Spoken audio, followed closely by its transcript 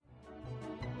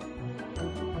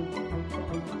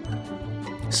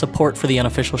Support for the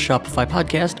Unofficial Shopify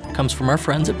podcast comes from our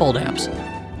friends at Bold Apps.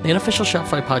 The Unofficial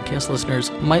Shopify podcast listeners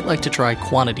might like to try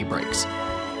quantity breaks.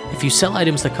 If you sell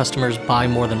items that customers buy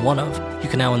more than one of, you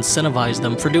can now incentivize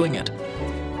them for doing it.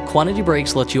 Quantity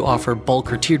breaks lets you offer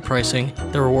bulk or tiered pricing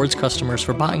that rewards customers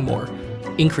for buying more,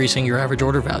 increasing your average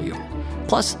order value.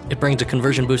 Plus, it brings a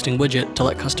conversion-boosting widget to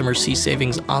let customers see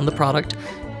savings on the product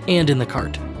and in the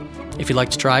cart. If you'd like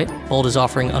to try it, Bold is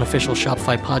offering Unofficial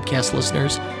Shopify podcast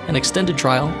listeners an extended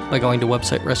trial by going to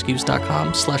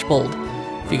websiterescues.com/bold.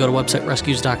 If you go to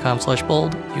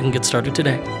websiterescues.com/bold, you can get started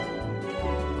today.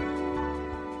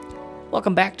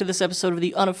 Welcome back to this episode of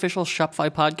the Unofficial Shopify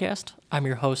podcast. I'm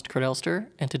your host, Kurt Elster,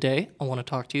 and today I want to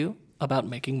talk to you about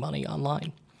making money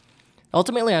online.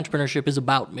 Ultimately, entrepreneurship is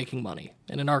about making money,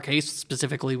 and in our case,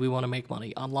 specifically, we want to make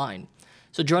money online.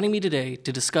 So joining me today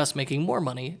to discuss making more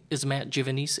money is Matt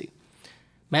Giovanisci.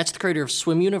 Matt's the creator of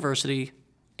Swim University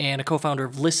and a co-founder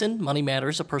of Listen, Money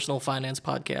Matters, a personal finance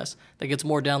podcast that gets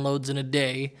more downloads in a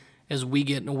day as we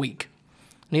get in a week.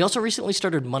 And he also recently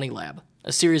started Money Lab,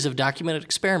 a series of documented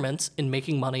experiments in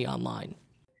making money online.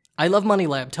 I love Money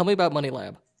Lab. Tell me about Money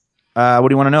Lab. What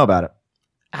do you want to know about it?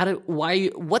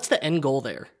 What's the end goal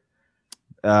there?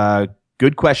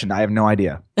 Good question. I have no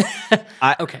idea.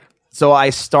 Okay. So I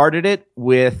started it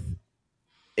with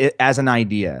it as an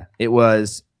idea. It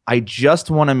was, I just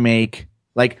want to make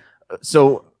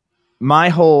my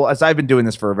whole, as I've been doing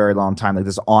this for a very long time, like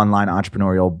this online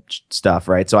entrepreneurial stuff,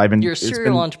 right? So You're a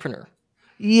serial entrepreneur.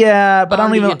 Yeah, but I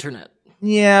don't on even the internet.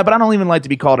 Yeah, but I don't even like to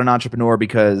be called an entrepreneur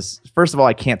because first of all,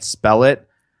 I can't spell it.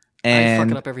 And I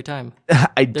fuck it up every time.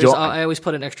 I always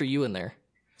put an extra U in there.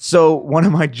 So one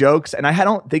of my jokes, and I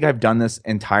don't think I've done this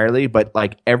entirely, but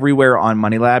like everywhere on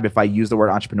Money Lab, if I use the word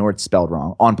entrepreneur, it's spelled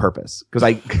wrong on purpose because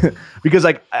I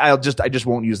just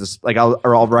won't use this. Like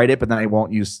I'll write it, but then I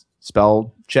won't use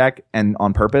spell check and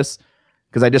on purpose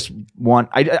because I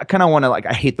kind of want to, like,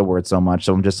 I hate the word so much.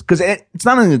 So I'm just, because it's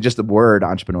not only just the word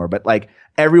entrepreneur, but like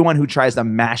everyone who tries to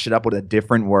mash it up with a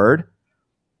different word,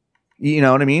 you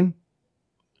know what I mean?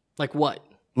 Like what?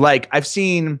 Like I've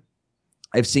seen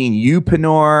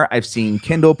Youpreneur, I've seen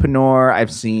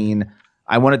Kindlepreneur,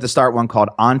 I wanted to start one called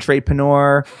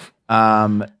Entrepreneur.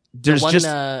 The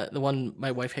one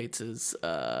my wife hates is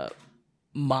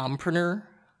Mompreneur.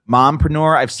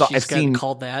 I've seen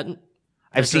called that.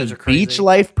 I've seen Beach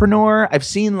Lifepreneur.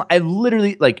 I've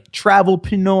literally like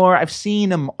Travelpreneur. I've seen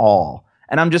them all.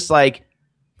 And I'm just like,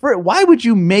 why would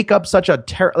you make up such a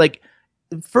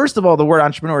first of all, the word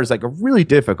entrepreneur is like really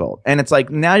difficult. And it's like,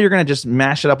 now you're going to just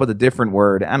mash it up with a different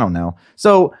word. I don't know.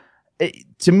 So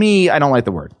to me, I don't like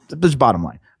the word. That's bottom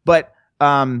line. But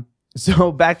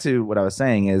so back to what I was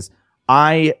saying is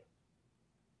when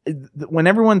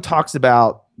everyone talks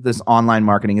about this online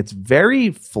marketing, it's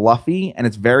very fluffy and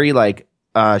it's very like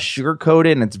sugar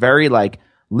coated and it's very like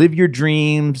live your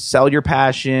dreams, sell your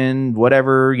passion,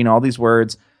 whatever, all these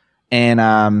words. And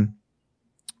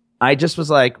I just was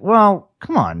like, well,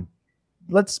 come on,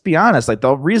 let's be honest. Like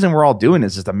the reason we're all doing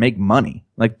this is to make money.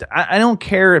 Like I don't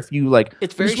care if you like.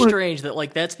 It's very strange that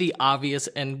like that's the obvious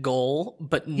end goal,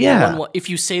 but if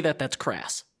you say that, that's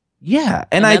crass. Yeah,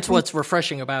 and that's what's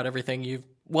refreshing about everything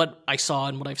what I saw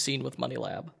and what I've seen with Money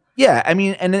Lab. Yeah, I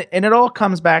mean, and it all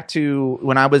comes back to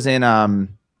when I was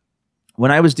doing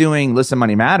Listen,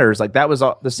 Money Matters. Like that was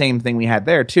the same thing we had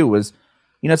there too. Was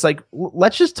it's like,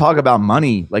 let's just talk about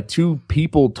money. Like two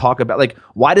people talk about, like,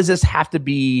 why does this have to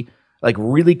be like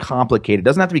really complicated? It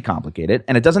doesn't have to be complicated,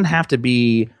 and it doesn't have to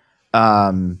be,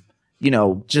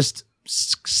 just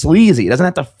sleazy. It doesn't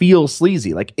have to feel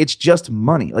sleazy. Like it's just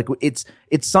money. Like it's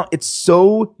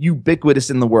so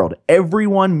ubiquitous in the world.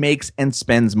 Everyone makes and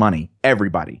spends money.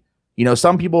 Everybody.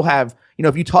 Some people have.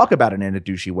 If you talk about it in a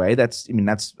douchey way, that's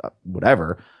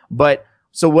whatever. But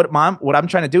so what I'm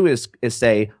trying to do is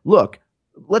say, look.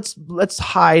 Let's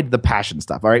hide the passion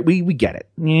stuff. All right. We get it.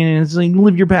 It's like,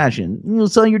 live your passion,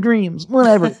 sell your dreams,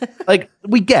 whatever. Like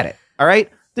we get it. All right.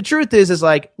 The truth is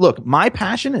like, look, my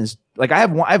passion is like, I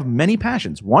have many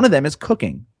passions. One of them is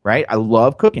cooking, right? I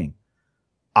love cooking.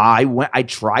 I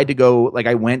tried to go, like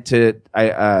I went to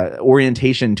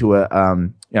orientation to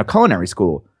a culinary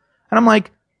school and I'm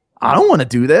like, I don't want to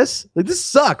do this. Like this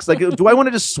sucks. Like, do I want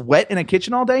to just sweat in a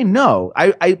kitchen all day? No,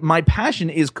 my passion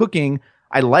is cooking.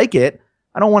 I like it.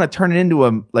 I don't want to turn it into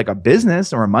a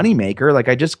business or a moneymaker. Like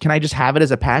can I just have it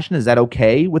as a passion? Is that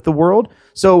okay with the world?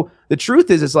 So the truth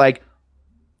is like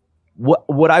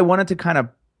what I wanted to kind of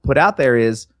put out there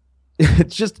is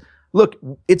it's just, look,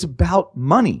 it's about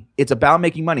money. It's about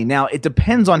making money. Now it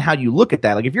depends on how you look at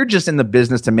that. Like if you're just in the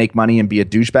business to make money and be a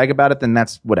douchebag about it, then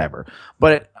that's whatever.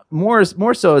 But more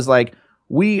so is like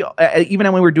even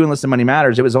when we were doing Listen, Money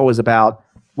Matters, it was always about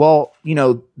Well,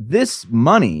 this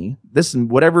money, this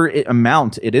whatever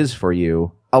amount it is for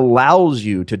you, allows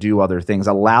you to do other things,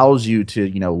 allows you to,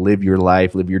 live your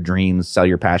life, live your dreams, sell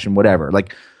your passion, whatever.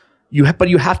 Like but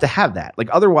you have to have that. Like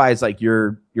otherwise, like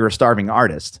you're a starving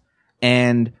artist.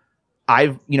 And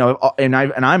I'm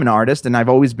an artist, and I've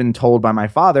always been told by my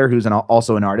father, who's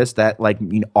also an artist, that like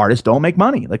artists don't make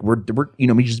money. Like we're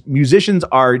musicians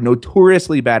are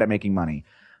notoriously bad at making money,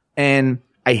 and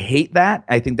I hate that.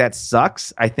 I think that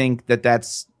sucks. I think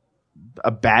that's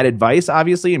a bad advice.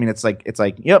 Obviously, I mean it's like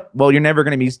yep. Well, you're never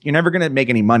gonna make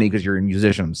any money because you're a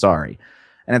musician. I'm sorry,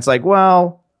 and it's like,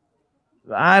 well,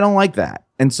 I don't like that,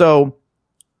 and so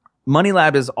Money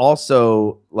Lab is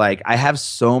also like I have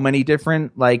so many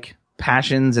different like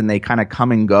passions, and they kind of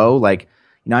come and go. Like,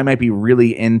 I might be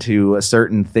really into a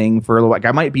certain thing for a little. Like,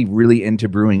 I might be really into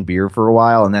brewing beer for a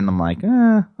while, and then I'm like,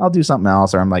 I'll do something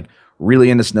else. Or I'm like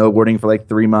really into snowboarding for like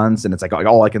 3 months, and it's like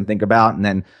all I can think about. And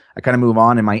then I kind of move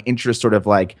on, and my interests sort of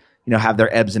like have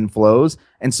their ebbs and flows.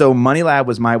 And so Money Lab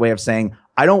was my way of saying,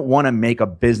 I don't want to make a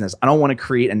business. I don't want to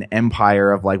create an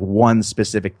empire of like one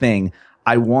specific thing.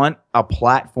 I want a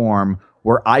platform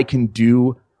where I can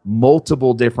do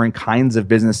multiple different kinds of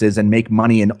businesses and make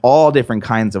money in all different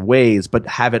kinds of ways, but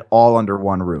have it all under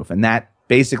one roof. And that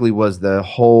basically was the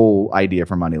whole idea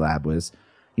for Money Lab was,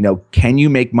 can you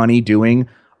make money doing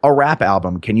a rap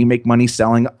album? Can you make money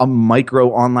selling a micro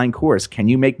online course? Can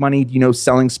you make money,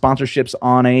 selling sponsorships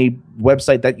on a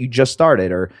website that you just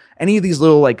started? Or any of these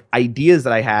little like ideas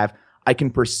that I have, I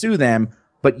can pursue them,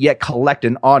 but yet collect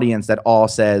an audience that all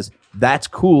says, that's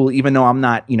cool, even though I'm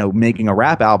not, making a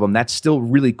rap album. That's still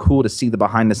really cool to see the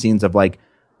behind the scenes of like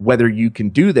whether you can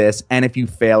do this and if you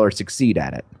fail or succeed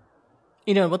at it.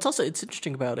 What's also it's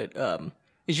interesting about it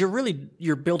is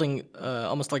you're building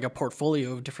almost like a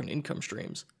portfolio of different income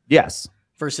streams. Yes.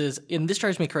 Versus, and this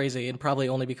drives me crazy, and probably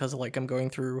only because like I'm going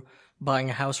through buying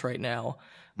a house right now.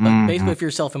 But basically, if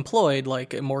you're self-employed,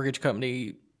 like a mortgage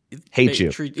company hate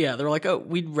you. They're like, oh,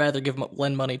 we'd rather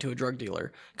lend money to a drug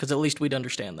dealer because at least we'd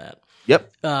understand that.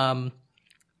 Yep. And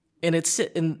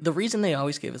the reason they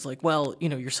always give is like, well,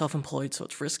 you're self-employed, so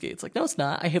it's risky. It's like, no, it's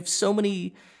not. I have so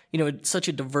many, such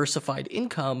a diversified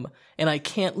income, and I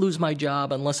can't lose my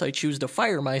job unless I choose to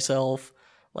fire myself.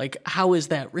 Like, how is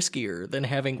that riskier than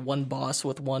having one boss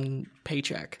with one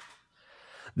paycheck?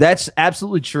 That's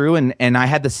absolutely true. And I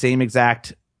had the same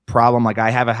exact problem. Like,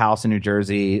 I have a house in New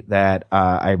Jersey that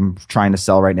I'm trying to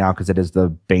sell right now because it is the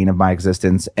bane of my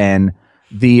existence. And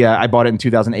I bought it in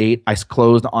 2008. I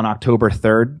closed on October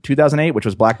 3rd, 2008, which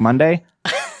was Black Monday.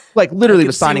 Like, literally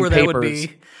was signing papers.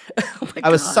 Oh I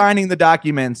was signing the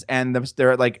documents, and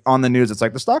they're like on the news. It's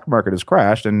like the stock market has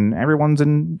crashed and everyone's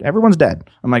dead.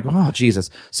 I'm like, oh Jesus.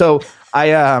 So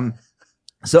I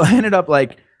ended up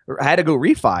like I had to go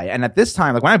refi. And at this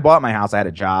time, like when I bought my house, I had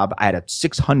a job. I had a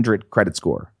 600 credit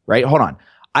score. Right? Hold on.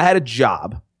 I had a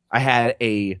job. I had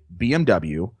a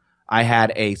BMW. I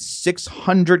had a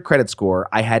 600 credit score.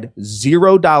 I had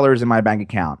 $0 in my bank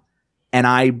account, and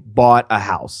I bought a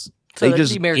house. So they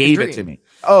just gave it to me.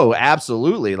 Oh,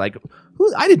 absolutely. Like,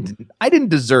 I didn't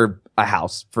deserve a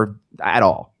house at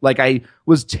all. Like, I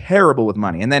was terrible with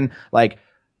money. And then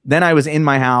I was in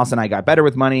my house and I got better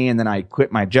with money, and then I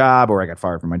quit my job, or I got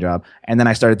fired from my job. And then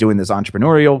I started doing this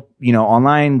entrepreneurial,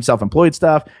 online self-employed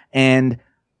stuff. And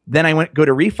then I go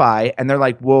to refi, and they're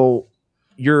like, well,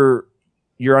 you're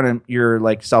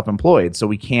like self-employed, so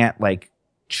we can't like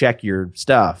check your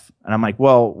stuff. And I'm like,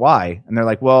 well, why? And they're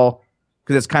like, well,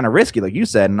 because it's kind of risky, like you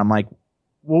said. And I'm like,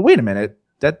 well, wait a minute.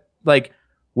 That like,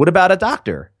 what about a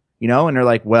doctor? And they're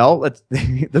like, well,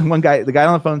 the guy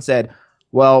on the phone said,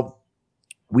 well,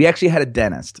 we actually had a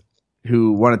dentist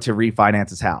who wanted to refinance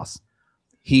his house.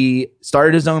 He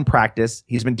started his own practice.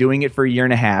 He's been doing it for a year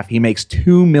and a half. He makes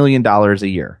 $2 million a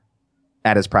year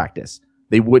at his practice.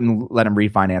 They wouldn't let him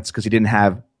refinance because he didn't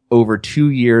have over 2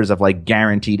 years of like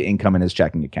guaranteed income in his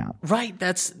checking account. Right.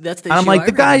 That's the I'm like,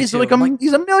 the guy is like,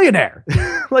 he's a millionaire.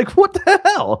 Like, what the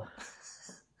hell?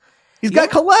 He's got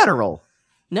collateral.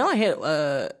 No,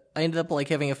 I ended up like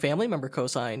having a family member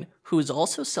co-sign who is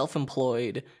also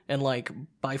self-employed and like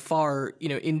by far,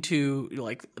 into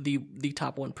like the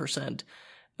top 1%.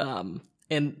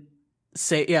 And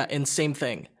same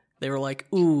thing. They were like,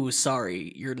 ooh,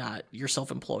 sorry, you're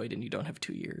self-employed and you don't have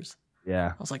 2 years. Yeah.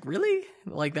 I was like, really?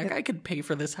 Like, that guy could pay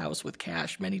for this house with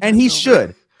cash many times. And he over.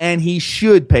 should. And he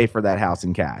should pay for that house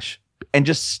in cash and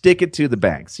just stick it to the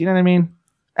banks. You know what I mean?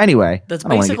 Anyway. That's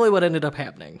basically what ended up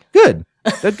happening. Good.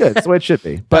 Good. That's the way it should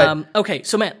be. But okay,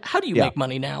 so Matt, how do you make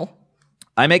money now?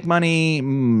 I make money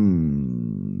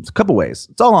a couple ways.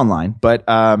 It's all online. But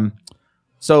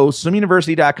So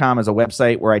swimuniversity.com is a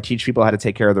website where I teach people how to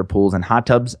take care of their pools and hot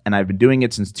tubs, and I've been doing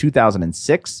it since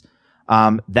 2006.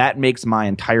 That makes my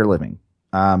entire living.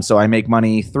 So I make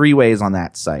money 3 ways on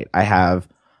that site. I have,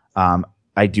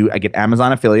 I get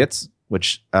Amazon affiliates,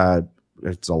 which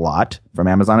it's a lot from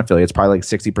Amazon affiliates. Probably like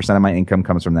 60% of my income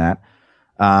comes from that.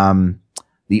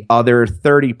 The other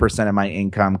 30% of my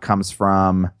income comes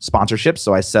from sponsorships.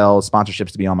 So I sell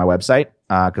sponsorships to be on my website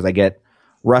because I get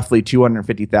roughly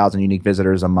 250,000 unique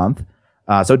visitors a month.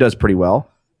 So it does pretty well.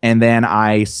 And then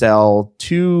I sell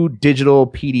 2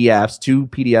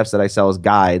 PDFs that I sell as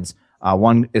guides.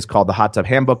 One is called the Hot Tub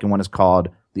Handbook and one is called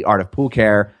The Art of Pool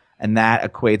Care. And that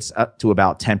equates up to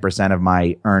about 10% of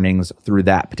my earnings through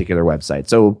that particular website.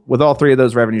 So with all 3 of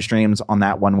those revenue streams on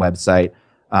that one website,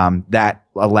 that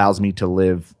allows me to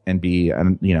live and be,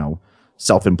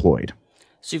 self-employed.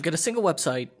 So you've got a single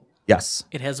website. Yes.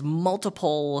 It has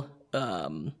multiple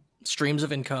streams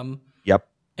of income. Yep.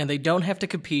 And they don't have to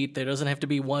compete. There doesn't have to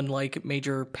be one like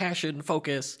major passion,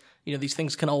 focus. These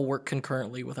things can all work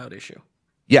concurrently without issue.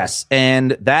 Yes,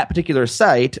 and that particular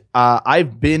site,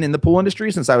 I've been in the pool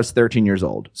industry since I was 13 years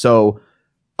old. So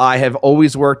I have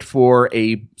always worked for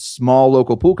a small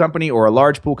local pool company or a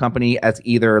large pool company as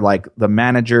either like the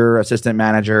manager, assistant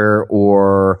manager,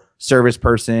 or service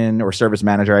person or service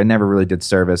manager. I never really did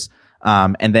service.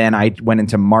 And then I went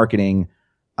into marketing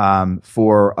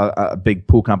for a big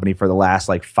pool company for the last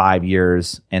like 5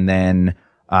 years. And then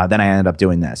I ended up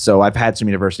doing this. So I've had Swim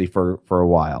University for a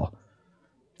while.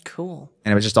 Cool.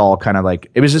 And it was just all kind of like,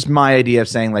 it was just my idea of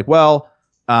saying like, well,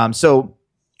 so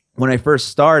when I first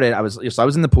started, I was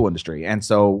in the pool industry. And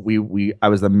so I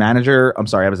was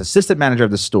I was assistant manager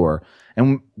of the store.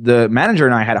 And the manager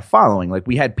and I had a following. Like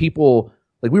we had people,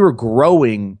 like we were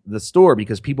growing the store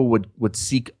because people would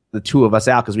seek the 2 of us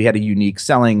out because we had a unique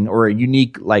selling or a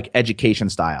unique like education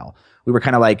style. We were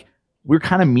kind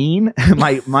of mean.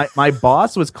 My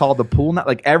boss was called the pool Nazi.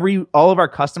 Like all of our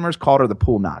customers called her the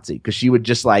pool Nazi because she would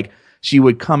just like, she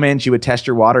would come in, she would test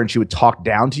your water and she would talk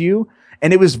down to you.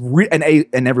 And it was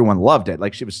and everyone loved it.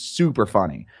 Like she was super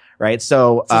funny. Right.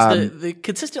 So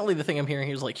consistently the thing I'm hearing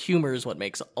here is like humor is what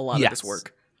makes a lot of this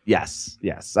work. Yes.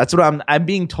 That's what I'm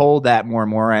being told that more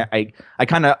and more. I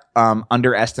kind of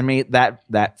underestimate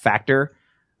that factor.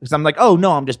 Because I'm like, oh,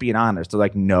 no, I'm just being honest. They're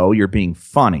like, no, you're being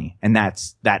funny. And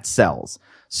that sells.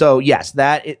 So, yes,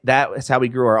 that is how we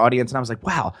grew our audience. And I was like,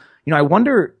 wow, I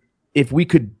wonder if we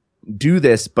could do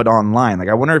this, but online. Like,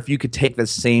 I wonder if you could take the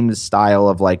same style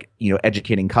of like,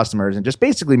 educating customers and just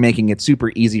basically making it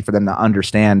super easy for them to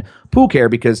understand pool care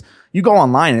because you go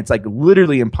online and it's like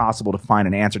literally impossible to find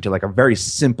an answer to like a very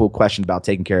simple question about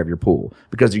taking care of your pool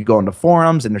because you go into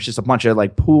forums and there's just a bunch of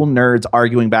like pool nerds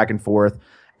arguing back and forth.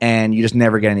 And you just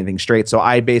never get anything straight. So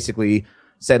I basically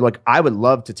said, look, I would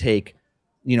love to take,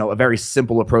 a very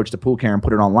simple approach to pool care and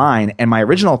put it online. And my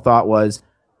original thought was,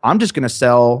 I'm just going to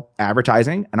sell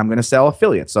advertising and I'm going to sell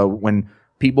affiliates. So when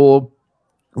people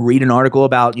read an article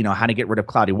about, how to get rid of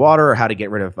cloudy water or how to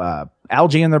get rid of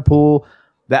algae in their pool,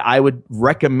 that I would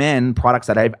recommend products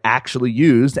that I've actually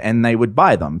used and they would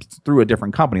buy them through a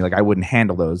different company. Like I wouldn't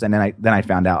handle those. And then I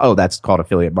found out, oh, that's called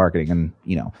affiliate marketing. And,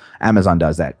 Amazon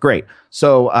does that. Great.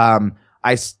 So,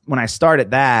 when I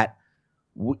started that,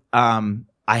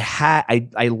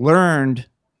 I learned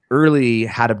early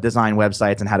how to design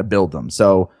websites and how to build them.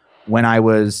 So when I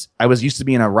was used to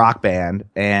be in a rock band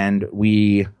and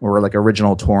we were like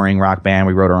original touring rock band.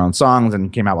 We wrote our own songs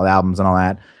and came out with albums and all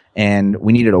that. And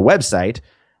we needed a website.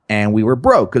 And we were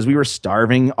broke because we were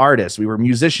starving artists. We were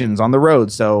musicians on the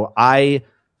road. So I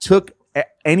took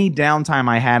any downtime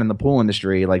I had in the pool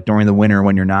industry, like during the winter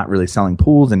when you're not really selling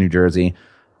pools in New Jersey,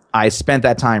 I spent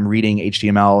that time reading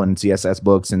HTML and CSS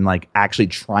books and like actually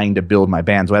trying to build my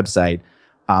band's website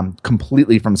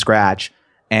completely from scratch.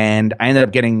 And I ended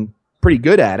up getting pretty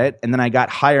good at it. And then I got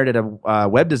hired at a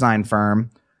web design firm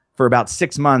for about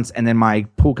 6 months. And then my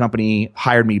pool company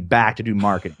hired me back to do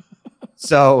marketing.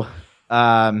 So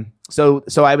I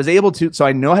was able to, so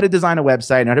I know how to design a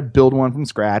website, I know how to build one from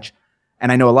scratch,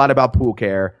 and I know a lot about pool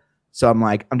care. So I'm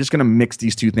like, I'm just going to mix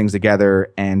these 2 things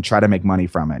together and try to make money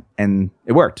from it. And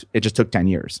it worked. It just took 10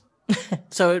 years.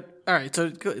 So it's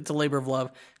a labor of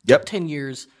love. Yep. Took 10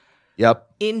 years.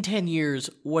 Yep. In 10 years,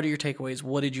 what are your takeaways?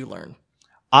 What did you learn?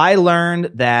 I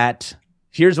learned that,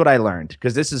 here's what I learned.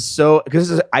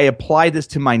 Because I applied this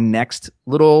to my next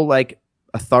little like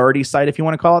authority site, if you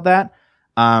want to call it that.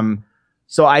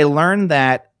 So I learned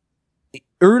that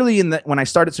early when I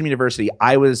started Swim University,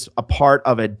 I was a part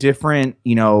of a different,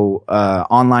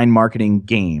 online marketing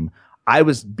game. I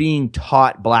was being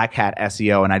taught black hat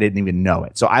SEO and I didn't even know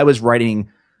it. So I was writing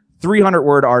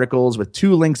 300-word articles with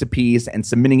 2 links apiece and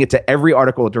submitting it to every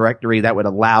article directory that would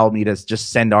allow me to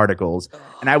just send articles.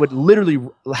 And I would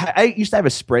I used to have a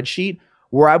spreadsheet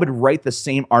where I would write the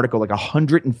same article like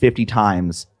 150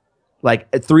 times, like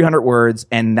at 300 words.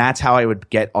 And that's how I would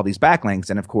get all these backlinks.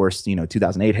 And of course,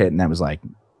 2008 hit and that was like,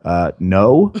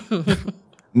 no,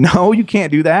 no, you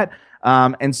can't do that.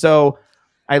 And so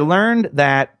I learned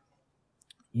that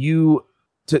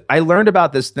I learned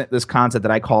about this concept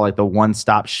that I call like the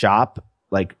one-stop shop,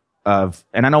 and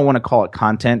I don't want to call it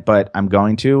content, but I'm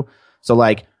going to. So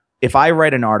like if I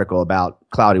write an article about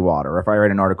cloudy water, or if I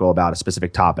write an article about a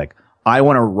specific topic, I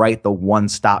want to write the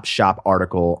one-stop shop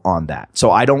article on that.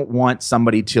 So I don't want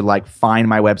somebody to like find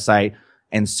my website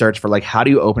and search for like, how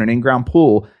do you open an in-ground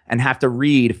pool, and have to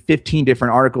read 15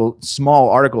 different small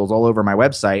articles all over my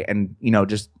website. And,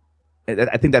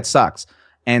 I think that sucks.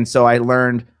 And so I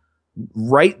learned,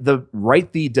 write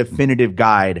the definitive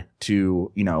guide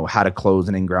to, how to close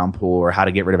an in-ground pool or how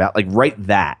to get rid of it. Like write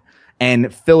that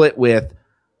and fill it with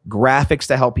graphics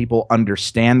to help people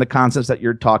understand the concepts that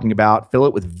you're talking about. Fill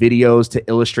it with videos to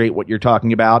illustrate what you're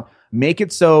talking about. Make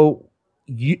it so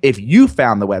if you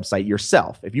found the website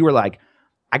yourself, if you were like,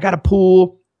 I got a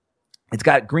pool, it's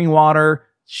got green water,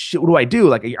 shit, what do I do?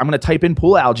 Like, I'm going to type in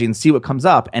pool algae and see what comes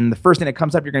up. And the first thing that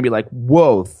comes up, you're going to be like,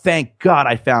 whoa, thank God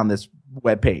I found this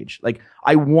web page. Like,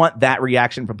 I want that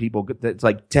reaction from people that's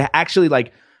like to actually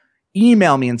like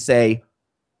email me and say,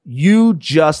 you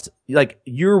just like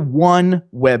your one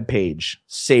web page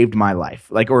saved my life.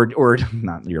 Like, or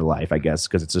not your life, I guess,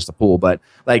 because it's just a pool, but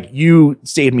like you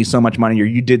saved me so much money, or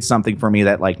you did something for me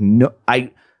that like, no,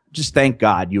 I just thank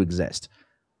God you exist.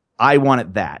 I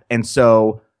wanted that. And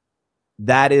so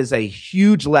that is a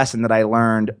huge lesson that I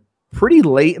learned pretty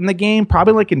late in the game,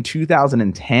 probably like in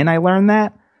 2010, I learned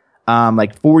that.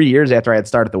 Like 4 years after I had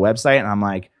started the website, and I'm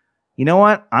like, you know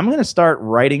what? I'm going to start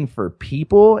writing for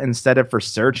people instead of for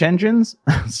search engines.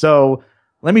 So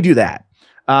let me do that.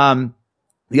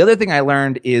 The other thing I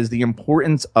learned is the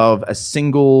importance of a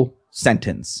single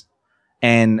sentence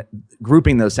and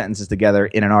grouping those sentences together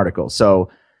in an article. So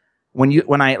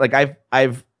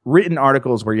I've written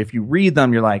articles where if you read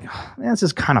them, you're like, this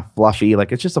is kind of fluffy.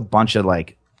 Like it's just a bunch of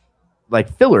like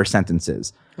filler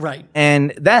sentences. Right.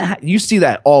 And that you see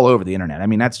that all over the internet. I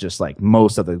mean, that's just like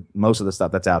most of the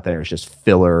stuff that's out there is just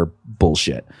filler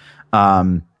bullshit.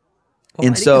 Writing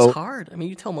is hard. I mean,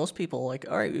 you tell most people like,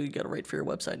 all right, you got to write for your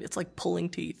website. It's like pulling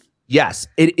teeth. Yes,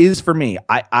 it is for me.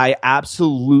 I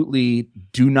absolutely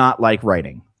do not like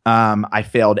writing. I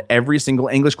failed every single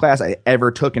English class I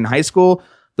ever took in high school.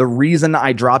 The reason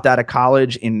I dropped out of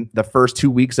college in the first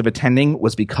 2 weeks of attending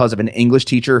was because of an English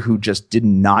teacher who just did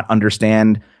not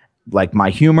understand like my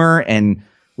humor and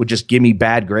would just give me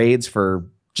bad grades for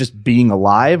just being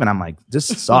alive. And I'm like, this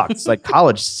sucks. Like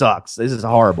college sucks. This is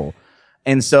horrible.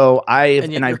 And so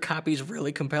your copy's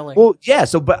really compelling. Well, yeah.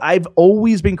 So, but I've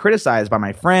always been criticized by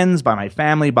my friends, by my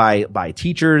family, by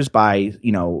teachers, by,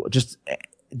 just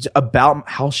about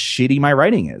how shitty my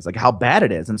writing is, like how bad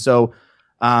it is. And so,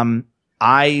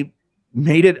 I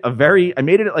made it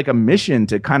like a mission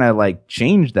to kind of like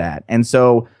change that. And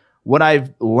so what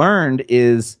I've learned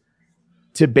is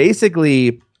to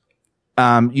basically,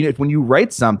 when you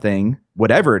write something,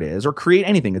 whatever it is, or create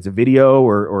anything, it's a video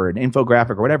or an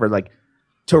infographic or whatever, like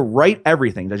to write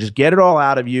everything, to just get it all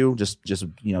out of you, just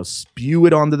spew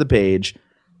it onto the page,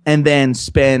 and then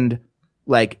spend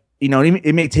like,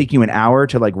 it may take you an hour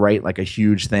to like write like a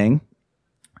huge thing.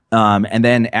 And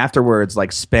then afterwards,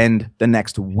 like spend the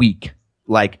next week,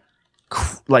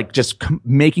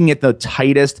 making it the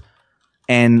tightest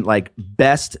and like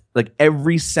best, like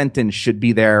every sentence should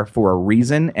be there for a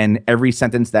reason. And every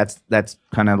sentence that's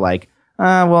kind of like,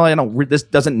 this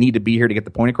doesn't need to be here to get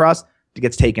the point across, it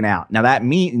gets taken out. Now that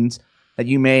means that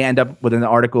you may end up with an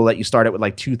article that you started with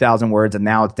like 2,000 words and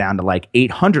now it's down to like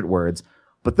 800 words.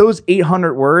 But those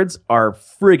 800 words are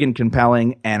friggin'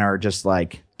 compelling and are just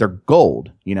like, they're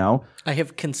gold, I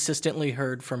have consistently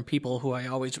heard from people who I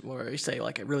always say,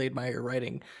 like, I really admire your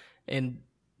writing. And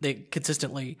they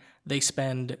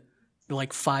spend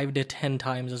like 5 to 10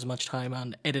 times as much time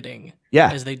on editing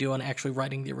as they do on actually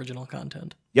writing the original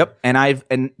content. Yep.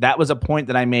 And that was a point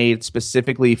that I made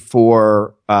specifically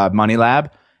for Money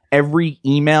Lab. Every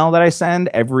email that I send,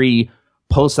 every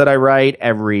post that I write,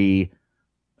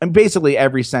 basically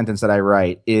every sentence that I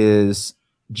write is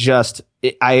just,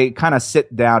 I kind of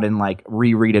sit down and like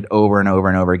reread it over and over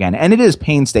and over again. And it is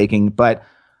painstaking, but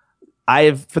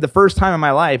for the first time in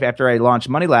my life, after I launched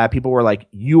Money Lab, people were like,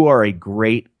 you are a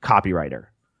great copywriter.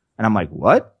 And I'm like,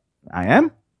 what? I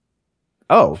am?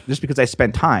 Oh, just because I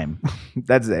spent time.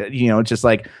 That's it. It's just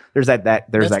like, there's that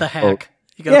the hack.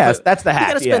 Yes, that's the hack.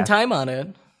 You got to spend time on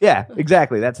it. Yeah,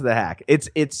 exactly. That's the hack.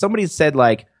 It's somebody said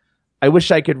like, I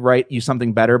wish I could write you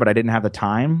something better, but I didn't have the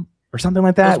time or something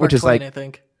like that, which is Twain, like, I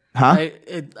think. huh?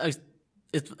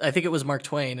 I think it was Mark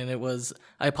Twain, and it was,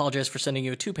 I apologize for sending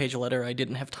you a 2-page letter. I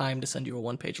didn't have time to send you a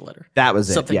 1-page letter. That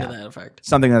was Something it. to that effect.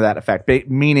 Something to that effect.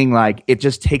 Meaning like it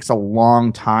just takes a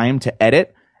long time to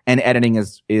edit, and editing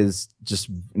is just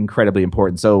incredibly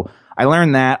important. So I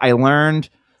learned that. I learned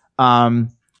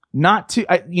not to,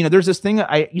 there's this thing,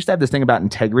 I used to have this thing about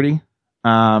integrity.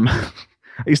 I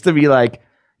used to be like,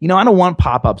 I don't want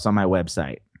pop-ups on my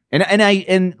website.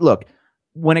 And look,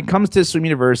 when it comes to Swim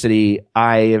University,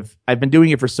 I've been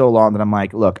doing it for so long that I'm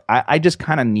like, look, I just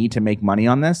kind of need to make money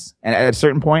on this. And at a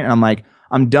certain point, I'm like,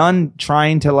 I'm done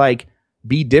trying to like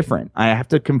be different. I have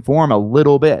to conform a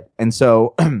little bit. And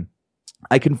so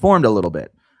I conformed a little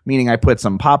bit, meaning I put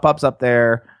some pop-ups up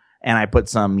there and I put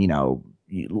some,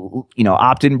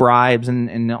 opt-in bribes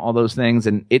and all those things.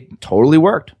 And it totally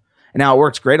worked. And now it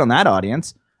works great on that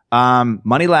audience.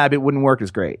 Money Lab, it wouldn't work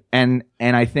as great. And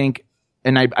I think,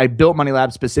 and I built Money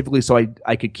Lab specifically so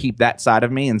I could keep that side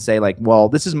of me and say like, well,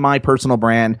 this is my personal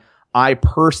brand. I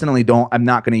personally I'm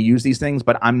not going to use these things,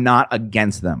 but I'm not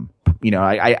against them.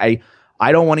 I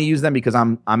don't want to use them because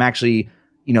I'm actually,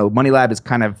 Money Lab is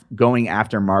kind of going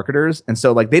after marketers. And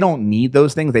so like, they don't need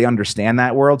those things. They understand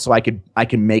that world. So I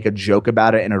can make a joke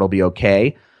about it and it'll be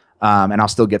okay. And I'll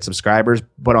still get subscribers,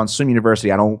 but on Swim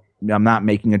University, I'm not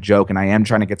making a joke and I am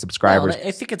trying to get subscribers. Well,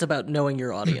 I think it's about knowing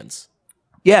your audience.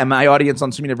 Yeah, my audience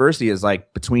on Swim University is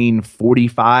like between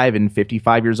 45 and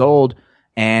 55 years old,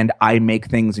 and I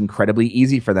make things incredibly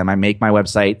easy for them. I make my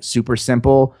website super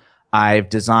simple. I've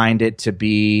designed it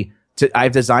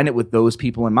I've designed it with those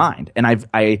people in mind. And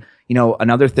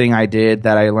another thing I did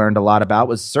that I learned a lot about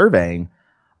was surveying.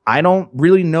 I don't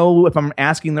really know if I'm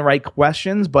asking the right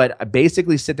questions, but I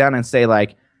basically sit down and say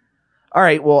like, all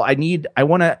right, well, I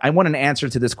want an answer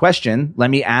to this question. Let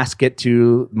me ask it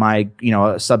to my,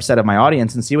 a subset of my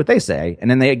audience and see what they say.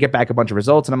 And then they get back a bunch of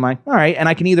results and I'm like, all right. And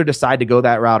I can either decide to go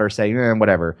that route or say,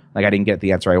 whatever, like I didn't get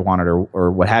the answer I wanted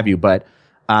or what have you. But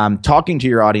talking to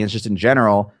your audience just in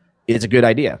general is a good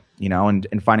idea,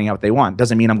 and finding out what they want.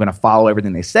 Doesn't mean I'm going to follow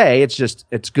everything they say. It's just,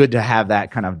 it's good to have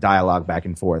that kind of dialogue back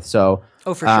and forth. So,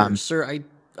 oh, for sure, sir.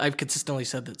 I've consistently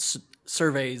said that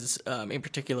surveys, in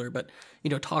particular, but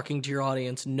talking to your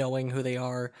audience, knowing who they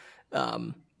are,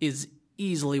 is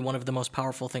easily one of the most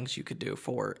powerful things you could do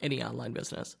for any online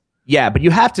business. Yeah, but you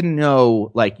have to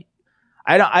know, like,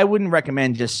 I wouldn't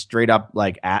recommend just straight up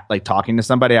like talking to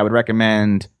somebody. I would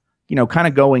recommend, kind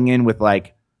of going in with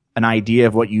like an idea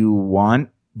of what you want,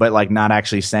 but like not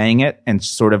actually saying it and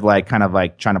sort of like kind of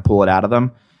like trying to pull it out of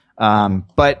them.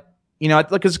 But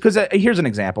because here's an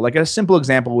example. Like a simple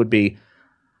example would be,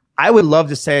 I would love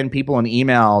to send people an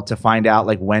email to find out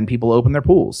like when people open their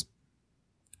pools.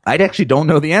 I actually don't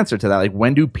know the answer to that. Like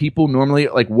when do people normally,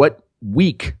 like what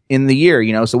week in the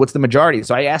year, so what's the majority?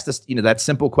 So I asked this, that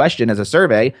simple question as a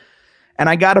survey, and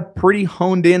I got a pretty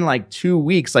honed in like 2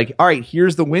 weeks. Like, all right,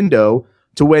 here's the window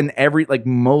to when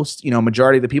most,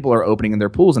 majority of the people are opening in their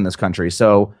pools in this country.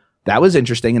 So that was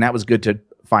interesting and that was good to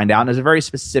find out. And it was a very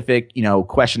specific,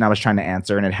 question I was trying to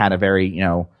answer, and it had a very,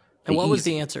 And what was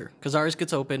the answer? Because ours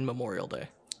gets open Memorial Day.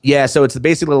 Yeah, so it's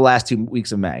basically the last 2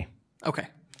 weeks of May. Okay.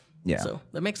 Yeah. So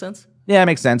that makes sense. Yeah, it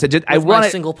makes sense. I run a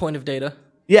single point of data.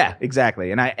 Yeah,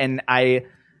 exactly. And I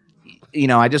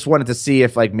just wanted to see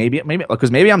if like maybe because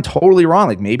maybe I'm totally wrong.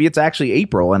 Like maybe it's actually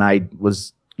April, and I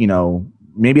was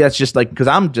maybe that's just like because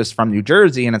I'm just from New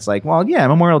Jersey, and it's like, well, yeah,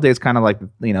 Memorial Day is kind of like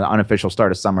the unofficial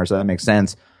start of summer, so that makes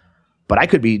sense. But I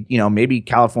could be, maybe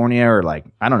California or like,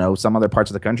 I don't know, some other parts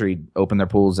of the country open their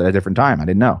pools at a different time. I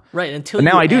didn't know. Right. Until but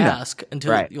now I do ask, know.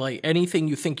 Until like anything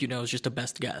you think is just a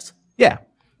best guess. Yeah.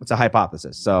 It's a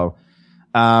hypothesis. So,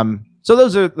 so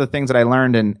those are the things that I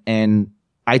learned. And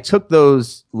I took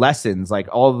those lessons, like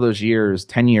all of those years,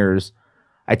 10 years,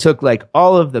 I took like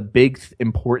all of the big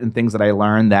important things that I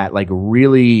learned that like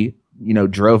really,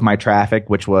 drove my traffic,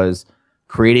 which was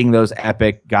creating those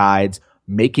epic guides,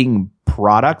 making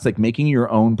products, like making your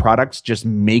own products just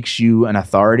makes you an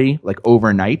authority like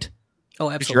overnight. Oh,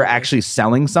 absolutely. If you're actually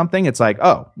selling something, it's like,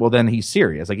 oh, well then he's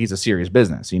serious. Like he's a serious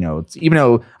business. It's, even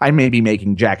though I may be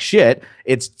making jack shit,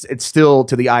 it's still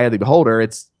to the eye of the beholder.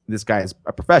 This guy is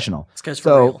a professional. This guy's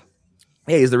for real.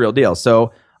 Yeah, he's the real deal.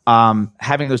 So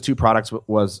having those two products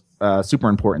was super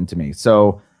important to me.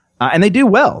 So and they do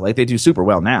well. Like they do super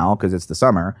well now because it's the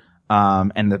summer.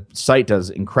 And the site does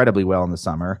incredibly well in the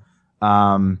summer.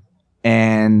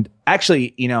 And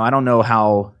actually, I don't know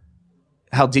how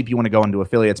deep you want to go into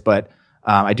affiliates, but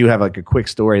I do have like a quick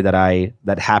story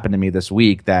that happened to me this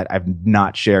week that I've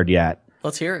not shared yet.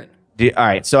 Let's hear it. All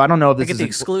right. So I don't know if this Get is the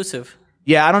exclusive.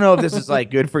 Yeah, I don't know if this is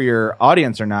like good for your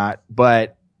audience or not,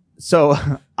 but so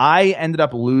I ended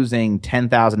up losing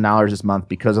 $10,000 this month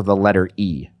because of the letter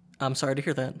E. I'm sorry to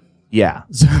hear that. Yeah.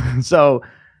 So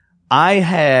I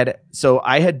had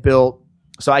built,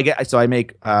 I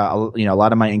make, a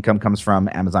lot of my income comes from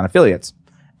Amazon affiliates,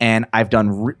 and I've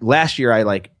done, last year I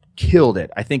like killed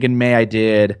it. I think in May I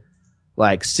did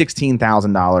like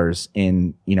 $16,000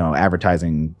 in,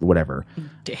 advertising, whatever.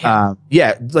 Damn.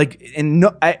 Yeah. Like,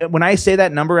 when I say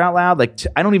that number out loud, like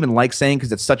I don't even like saying,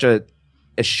 cause it's such a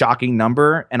shocking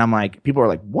number. And I'm like, people are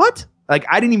like, what? Like,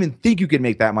 I didn't even think you could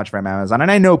make that much from Amazon.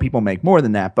 And I know people make more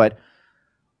than that, but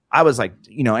I was like,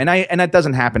 and that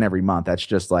doesn't happen every month. That's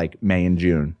just like May and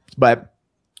June. But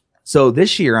so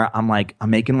this year I'm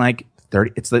making like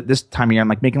 30, it's like this time of year, I'm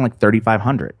like making like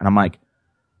 3,500. And I'm like,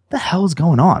 what the hell is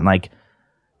going on? Like,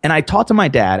 and I talked to my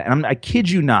dad, and I kid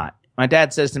you not, my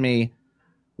dad says to me,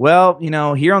 well,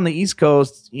 here on the East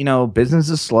Coast, business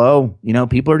is slow.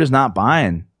 People are just not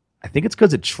buying. I think it's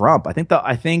because of Trump. I think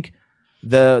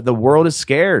the world is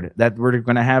scared that we're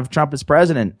going to have Trump as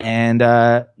president, and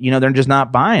they're just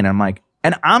not buying. I'm like,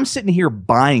 and I'm sitting here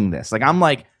buying this. Like, I'm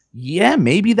like, yeah,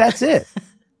 maybe that's it.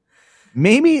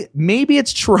 maybe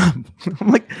it's Trump.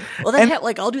 I'm like, well,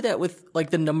 I'll do that with like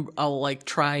the number. I'll like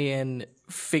try and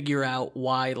figure out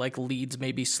why like leads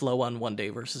may be slow on one day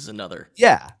versus another.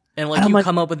 Yeah. And like you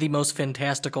come up with the most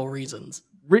fantastical reasons.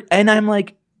 And I'm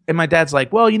like, and my dad's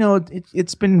like, well,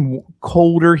 it's been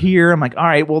colder here. I'm like, all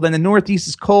right, well then the Northeast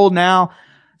is cold now.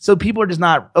 So people are just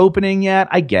not opening yet.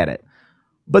 I get it.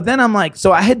 But then I'm like,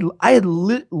 so I had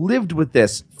lived with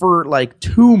this for like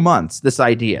 2 months, this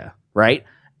idea. Right.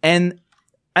 And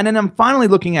then I'm finally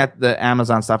looking at the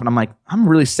Amazon stuff, and I'm like, I'm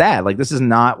really sad. Like, this is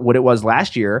not what it was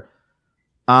last year.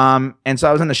 And so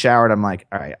I was in the shower, and I'm like,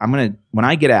 all right, when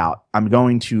I get out, I'm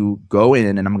going to go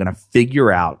in and I'm going to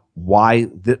figure out why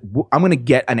I'm going to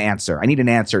get an answer. I need an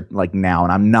answer like now,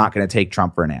 and I'm not going to take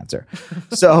Trump for an answer.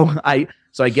 So I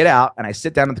get out and I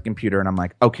sit down at the computer, and I'm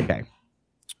like, okay,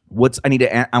 I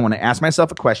want to ask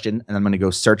myself a question, and I'm going to go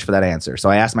search for that answer. So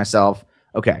I asked myself,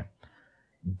 okay,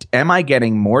 am I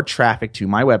getting more traffic to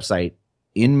my website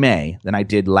in May than I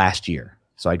did last year?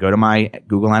 So I go to my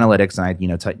Google Analytics and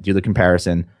I do the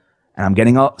comparison, and I'm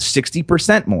getting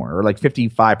 60% more, or like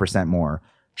 55% more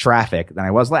traffic than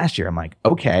I was last year. I'm like,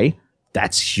 okay,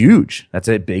 that's huge. That's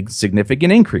a big,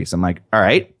 significant increase. I'm like, all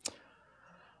right.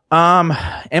 Am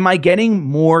I getting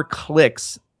more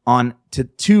clicks on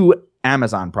to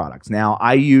Amazon products? Now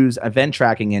I use event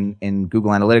tracking in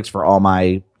Google Analytics for all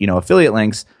my, affiliate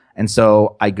links. And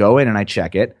so I go in and I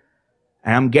check it,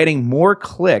 and I'm getting more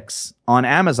clicks on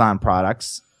Amazon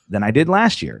products than I did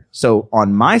last year. So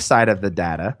on my side of the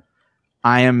data,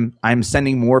 I'm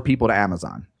sending more people to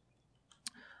Amazon.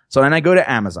 So then I go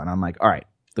to Amazon. I'm like, all right,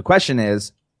 the question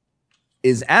is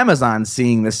Amazon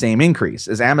seeing the same increase?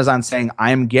 Is Amazon saying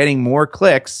I'm getting more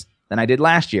clicks than I did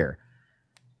last year?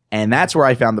 And that's where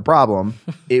I found the problem.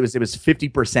 It was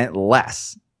 50%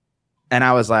 less. And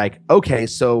I was like, okay,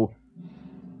 so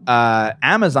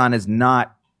Amazon is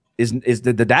not,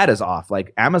 the data's off.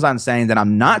 Like, Amazon's saying that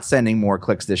I'm not sending more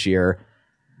clicks this year.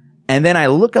 And then I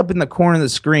look up in the corner of the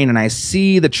screen and I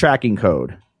see the tracking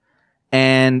code.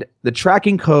 And the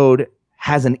tracking code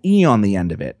has an E on the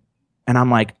end of it. And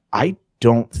I'm like, I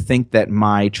don't think that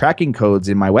my tracking codes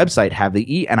in my website have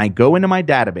the E. And I go into my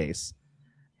database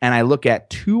and I look at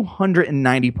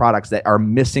 290 products that are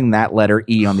missing that letter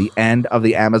E on the end of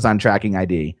the Amazon tracking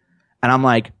ID. And I'm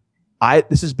like,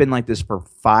 this has been like this for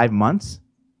 5 months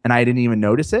and I didn't even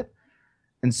notice it.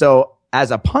 And so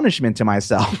as a punishment to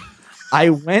myself, I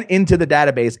went into the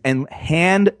database and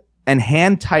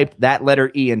hand typed that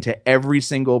letter E into every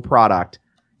single product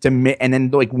and then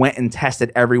like went and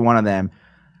tested every one of them.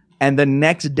 And the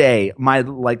next day, my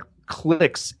like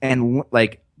clicks and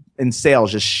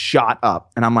sales just shot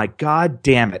up. And I'm like, God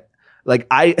damn it. Like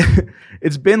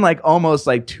it's been like almost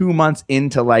like 2 months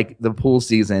into like the pool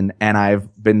season, and I've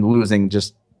been losing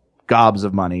just gobs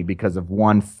of money because of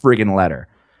one friggin' letter.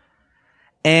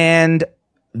 And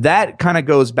that kind of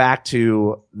goes back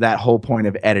to that whole point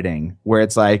of editing, where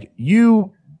it's like,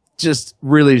 you just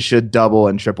really should double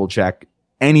and triple check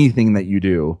anything that you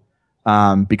do,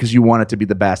 because you want it to be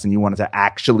the best and you want it to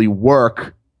actually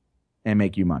work and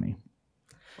make you money.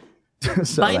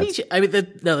 So that's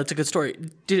a good story.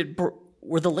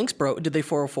 Were the links broke? Did they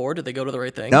 404? Did they go to the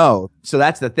right thing? No. So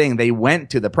that's the thing. They went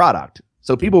to the product.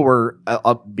 So people were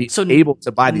able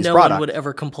to buy these products. No one would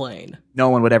ever complain. No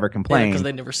one would ever complain. Because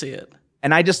they never see it.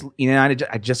 And I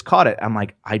just caught it. I'm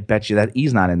like, I bet you that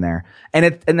E's not in there.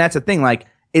 And that's the thing. Like,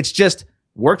 it's just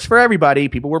Works for everybody.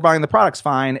 People were buying the products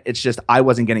fine. It's just I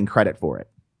wasn't getting credit for it.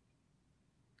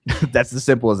 That's as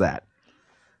simple as that.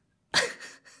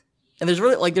 And there's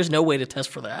really there's no way to test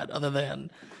for that other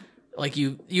than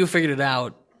you figured it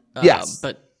out. Yes.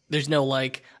 But there's no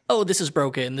oh, this is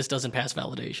broken. This doesn't pass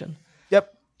validation.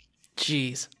 Yep.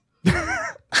 Jeez.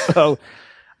 So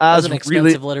that was an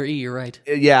expensive letter E. You're right.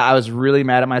 Yeah, I was really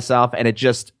mad at myself, and it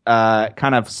just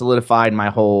kind of solidified my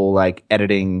whole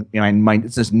editing.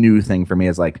 It's this new thing for me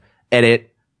is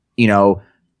edit,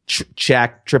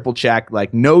 check, triple check,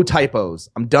 no typos.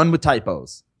 I'm done with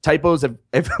typos. Typos have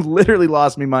literally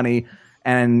lost me money,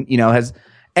 and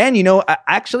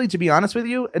actually, to be honest with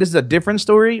you, this is a different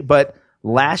story. But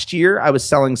last year, I was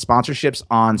selling sponsorships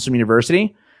on Swim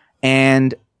University,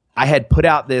 and I had put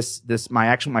out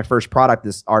my first product,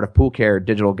 this Art of Pool Care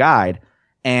digital guide,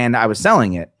 and I was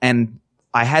selling it. And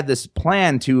I had this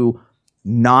plan to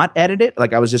not edit it.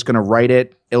 I was just going to write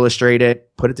it, illustrate it,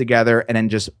 put it together, and then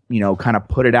just, kind of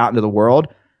put it out into the world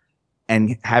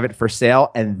and have it for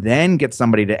sale, and then get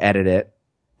somebody to edit it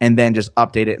and then just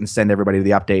update it and send everybody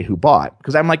the update who bought.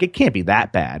 Because I'm it can't be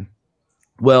that bad.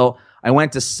 Well, I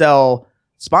went to sell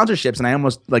sponsorships, and I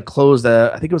almost closed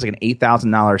I think it was an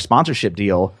 $8,000 sponsorship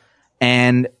deal.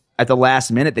 And at the last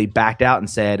minute, they backed out and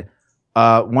said,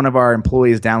 one of our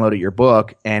employees downloaded your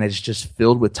book, and it's just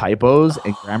filled with typos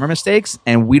and grammar mistakes,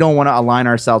 and we don't want to align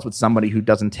ourselves with somebody who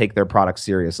doesn't take their product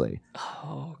seriously.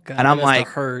 Oh, God. And I'm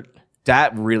hurt.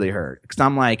 That really hurt. Because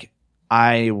I'm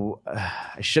I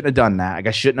shouldn't have done that.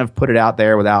 I shouldn't have put it out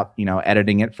there without,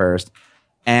 editing it first.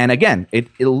 And again,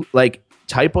 it'll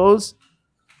typos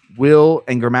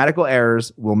and grammatical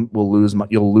errors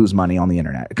you'll lose money on the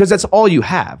internet, because that's all you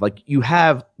have. You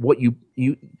have what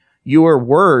your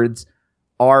words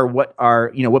are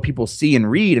what people see and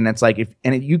read, and it's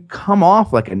you come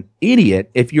off like an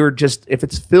idiot if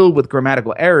it's filled with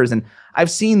grammatical errors. And I've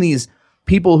seen these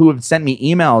people who have sent me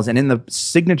emails, and in the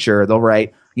signature they'll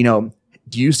write,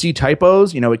 do you see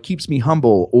typos? It keeps me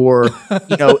humble, or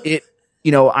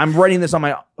I'm writing this on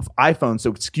my iPhone,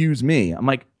 so excuse me. I'm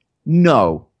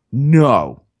no.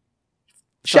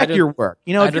 Check your work.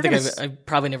 I don't think I've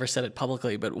probably never said it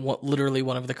publicly, but literally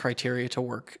one of the criteria to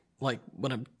work,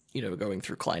 when I'm going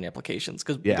through client applications,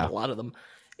 because a lot of them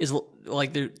is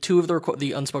two of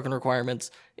the unspoken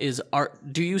requirements is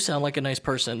do you sound like a nice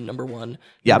person? Number one.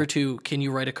 Yep. Number two, can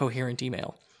you write a coherent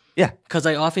email? Yeah, because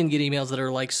I often get emails that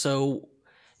are so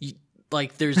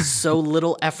there's so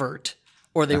little effort,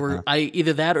 or they were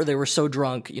either that or they were so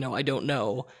drunk. I don't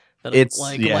know. That it's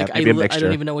I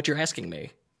don't even know what you're asking me.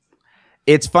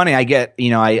 It's funny. I get,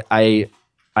 I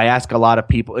ask a lot of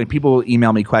people, and people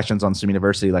email me questions on Swim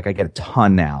University. I get a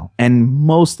ton now, and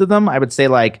most of them, I would say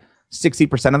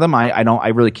 60% of them, I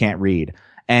really can't read.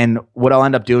 And what I'll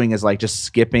end up doing is just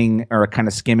skipping or kind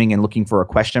of skimming and looking for a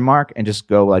question mark, and just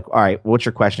go all right, what's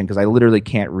your question? Because I literally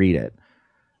can't read it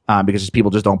because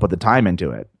people just don't put the time into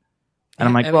it.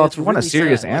 And I'm well, if you want a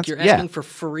serious answer, you're asking for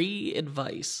free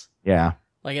advice. Yeah.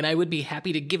 And I would be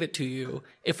happy to give it to you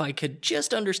if I could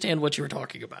just understand what you were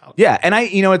talking about. Yeah, and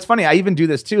it's funny. I even do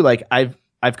this too. I've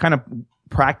kind of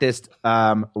practiced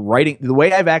writing. The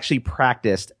way I've actually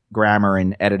practiced grammar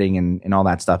and editing and all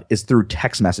that stuff is through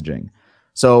text messaging.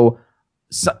 So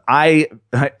I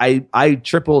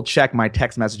triple check my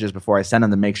text messages before I send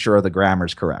them to make sure the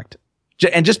grammar's correct.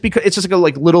 And just because it's just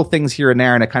little things here and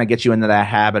there, and it kind of gets you into that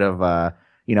habit of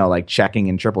checking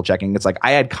and triple checking. It's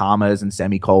I had commas and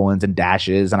semicolons and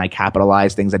dashes, and I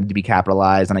capitalize things that need to be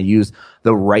capitalized, and I use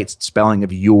the right spelling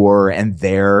of your and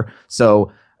their.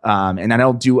 So, and I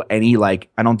don't do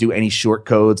any short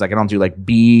codes. I don't do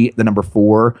B, the number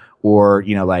 4, or,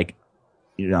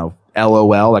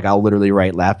 LOL. I'll literally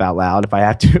write laugh out loud if I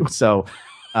have to. So,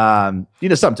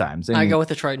 sometimes. And I go with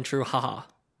the tried and true, haha.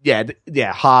 Yeah,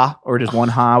 ha, or just one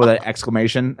ha with an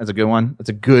exclamation. That's a good one. That's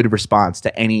a good response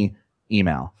to any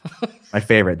email. My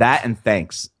favorite. That and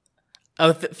thanks.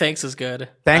 Oh, thanks is good.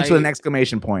 Thanks with an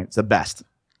exclamation point. It's the best.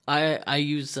 I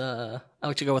use I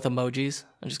like to go with emojis.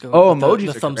 I just go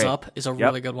emojis the thumbs great. up is a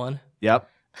really good one. Yep.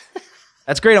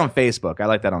 That's great on Facebook. I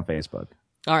like that on Facebook.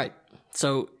 All right.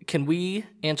 So can we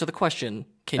answer the question,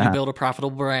 can you build a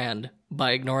profitable brand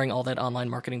by ignoring all that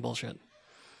online marketing bullshit?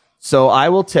 So I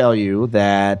will tell you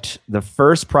that the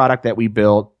first product that we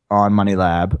built on Money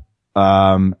Lab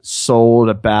sold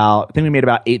I think we made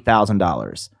about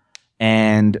 $8,000,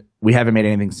 and we haven't made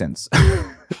anything since.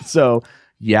 So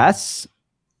yes.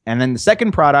 And then the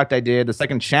second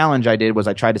challenge I did was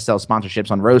I tried to sell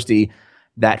sponsorships on Roasty.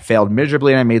 That failed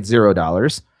miserably, and I made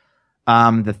 $0.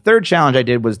 The third challenge I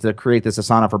did was to create this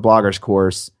Asana for Bloggers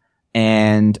course,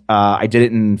 and I did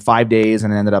it in 5 days,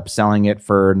 and ended up selling it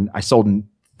I sold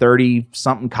 30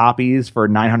 something copies for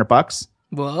 $900.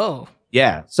 Whoa.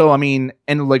 Yeah. So, I mean,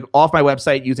 and like off my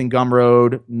website using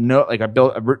Gumroad, no, like I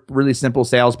built a really simple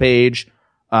sales page.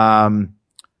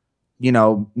 You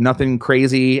know, nothing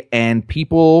crazy. And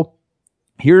people,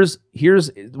 here's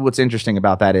what's interesting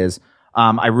about that is,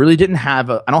 I really I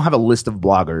don't have a list of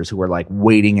bloggers who are like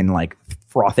waiting and like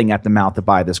frothing at the mouth to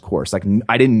buy this course. Like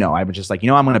I didn't know. I was just like, you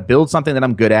know, I'm going to build something that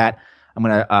I'm good at.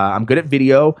 I'm good at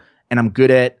video and I'm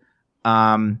good at,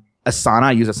 Asana.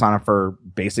 I use Asana for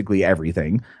basically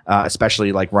everything,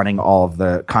 especially like running all of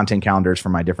the content calendars for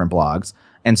my different blogs.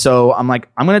 And so I'm like,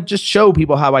 I'm going to just show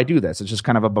people how I do this. It's just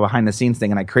kind of a behind the scenes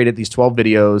thing. And I created these 12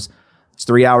 videos. It's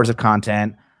 3 hours of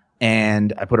content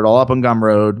and I put it all up on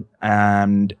Gumroad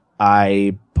and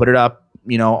I put it up,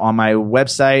 you know, on my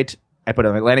website. I put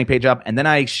a landing page up and then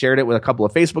I shared it with a couple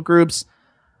of Facebook groups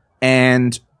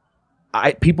and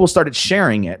people started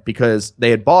sharing it because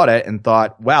they had bought it and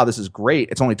thought, wow, this is great.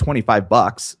 It's only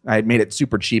 $25. I had made it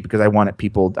super cheap because I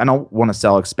don't want to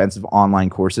sell expensive online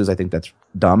courses. I think that's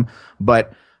dumb.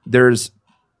 But there's,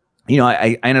 you know,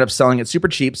 I ended up selling it super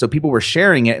cheap. So people were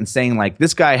sharing it and saying like,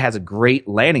 this guy has a great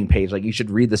landing page. Like you should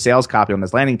read the sales copy on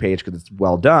this landing page because it's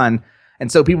well done.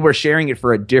 And so people were sharing it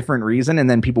for a different reason. And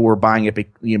then people were buying it,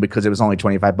 you know, because it was only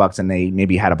 $25 and they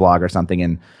maybe had a blog or something.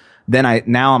 And then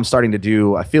now I'm starting to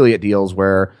do affiliate deals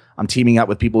where I'm teaming up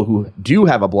with people who do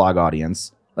have a blog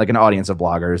audience, like an audience of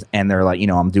bloggers. And they're like, you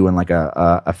know, I'm doing like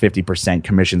a 50%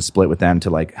 commission split with them to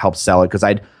like help sell it. Cause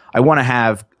I'd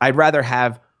rather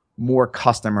have more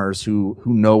customers who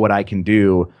know what I can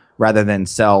do rather than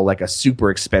sell like a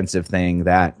super expensive thing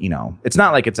that, you know, it's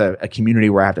not like it's a community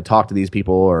where I have to talk to these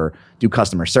people or do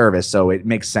customer service. So it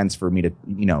makes sense for me to,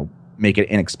 you know, make it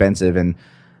inexpensive. And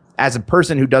as a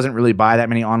person who doesn't really buy that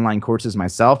many online courses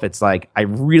myself, it's like I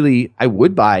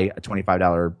would buy a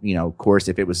 $25, you know, course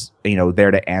if it was, you know,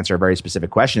 there to answer a very specific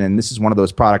question. And this is one of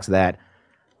those products that,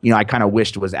 you know, I kind of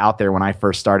wished was out there when I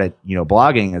first started, you know,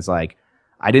 blogging. Is like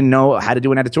I didn't know how to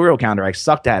do an editorial calendar. I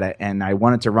sucked at it, and I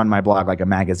wanted to run my blog like a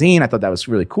magazine. I thought that was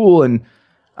really cool, and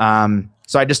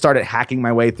so I just started hacking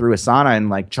my way through Asana and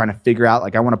like trying to figure out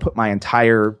like I want to put my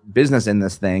entire business in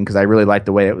this thing because I really liked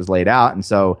the way it was laid out, and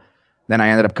so. Then I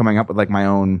ended up coming up with like my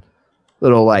own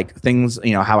little like things,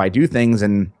 you know, how I do things.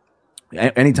 And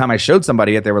anytime I showed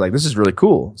somebody it, they were like, this is really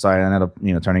cool. So I ended up,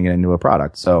 you know, turning it into a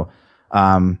product. So,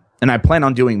 and I plan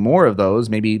on doing more of those,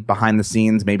 maybe behind the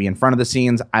scenes, maybe in front of the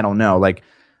scenes. I don't know. Like,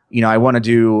 you know, I want to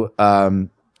do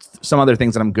some other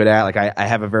things that I'm good at. Like I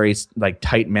have a very like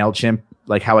tight MailChimp,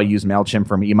 like how I use MailChimp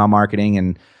from email marketing.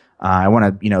 And I want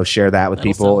to, you know, share that with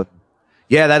people. Sell.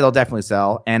 Yeah, that'll definitely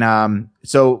sell. And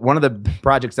so one of the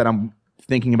projects that I'm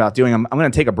thinking about doing, I'm going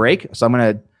to take a break. So I'm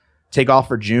going to take off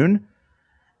for June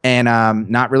and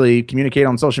not really communicate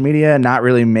on social media, not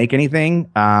really make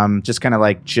anything, just kind of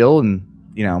like chill and,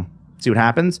 you know, see what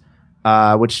happens.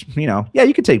 Which, you know, yeah,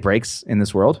 you could take breaks in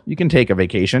this world. You can take a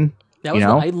vacation. That was, you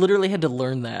know? I literally had to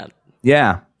learn that.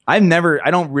 Yeah. I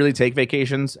don't really take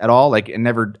vacations at all. Like, and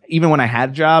never, even when I had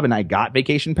a job and I got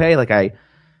vacation pay, like I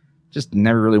just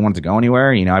never really wanted to go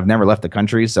anywhere. You know, I've never left the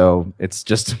country, so it's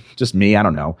just me. I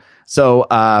don't know. So,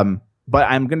 but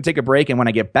I'm going to take a break. And when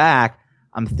I get back,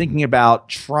 I'm thinking about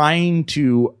trying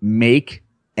to make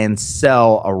and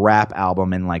sell a rap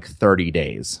album in like 30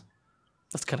 days.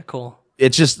 That's kind of cool.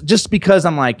 It's just because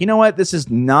I'm like, you know what? This is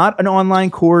not an online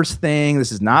course thing.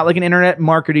 This is not like an internet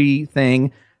marketing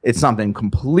thing. It's something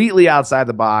completely outside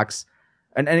the box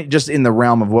and it just in the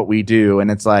realm of what we do.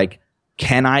 And it's like,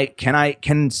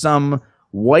 can some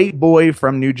white boy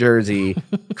from New Jersey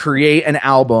create an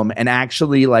album and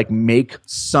actually like make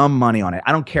some money on it?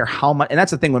 I don't care how much. And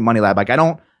that's the thing with Money Lab. Like I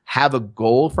don't have a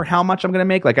goal for how much I'm going to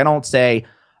make. Like I don't say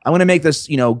I'm going to make this,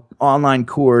 you know, online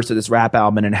course or this rap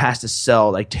album and it has to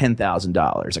sell like $10,000.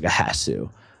 Like it has to.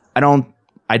 I don't.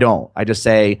 I just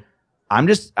say I'm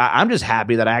just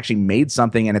happy that I actually made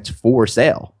something and it's for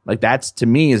sale. Like that's to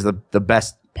me is the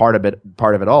best part of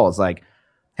it all. It's like,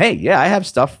 hey, yeah, I have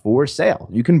stuff for sale.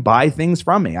 You can buy things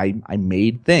from me. I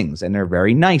made things and they're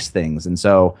very nice things. And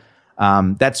so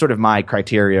that's sort of my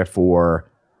criteria for,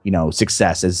 you know,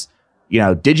 success is, you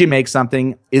know, did you make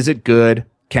something? Is it good?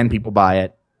 Can people buy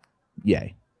it?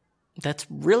 Yay. That's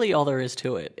really all there is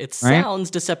to it. It sounds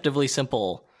deceptively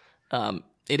simple.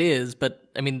 It is, but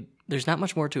I mean, there's not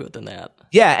much more to it than that.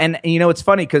 Yeah. And you know, it's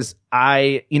funny because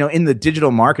you know, in the digital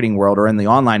marketing world or in the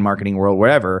online marketing world,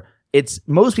 wherever, it's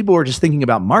most people are just thinking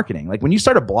about marketing. Like when you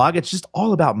start a blog, it's just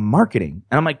all about marketing.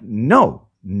 And I'm like, no.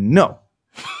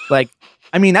 Like,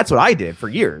 I mean, that's what I did for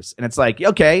years. And it's like,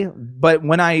 okay, but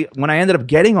when I ended up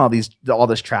getting all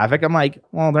this traffic, I'm like,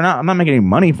 well, I'm not making any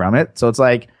money from it. So it's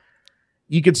like,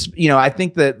 you could, you know, I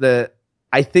think that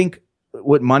I think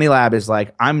what Money Lab is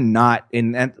like, I'm not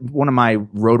in, and one of my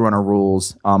Roadrunner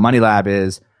rules, Money Lab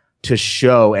is to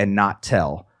show and not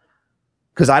tell.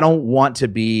 Because I don't want to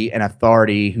be an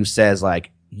authority who says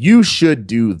like, you should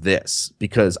do this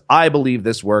because I believe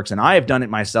this works and I have done it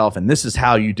myself and this is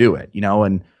how you do it, you know?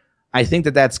 And I think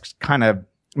that that's kind of,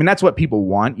 I mean, that's what people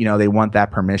want, you know, they want that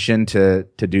permission to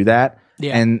do that.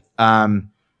 Yeah. And,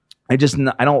 I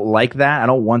don't like that. I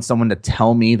don't want someone to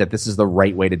tell me that this is the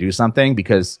right way to do something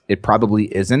because it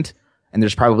probably isn't. And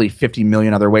there's probably 50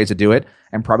 million other ways to do it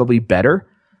and probably better.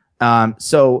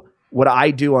 So what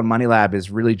I do on Money Lab is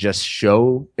really just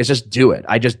just do it.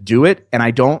 I just do it. And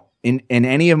I don't, in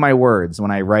any of my words,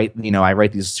 when I write, you know, I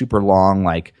write these super long,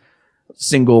 like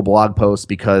single blog posts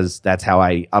because that's how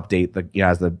I update the, you know,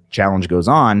 as the challenge goes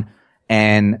on.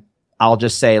 And I'll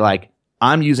just say like,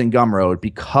 I'm using Gumroad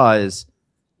because,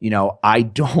 you know, I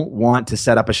don't want to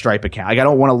set up a Stripe account. Like, I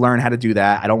don't want to learn how to do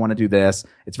that. I don't want to do this.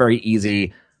 It's very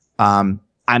easy. I'm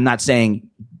not saying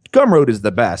Gumroad is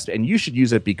the best and you should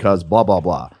use it because blah, blah,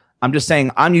 blah. I'm just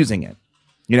saying I'm using it.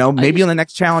 You know, maybe on the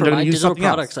next challenge I'm going to use something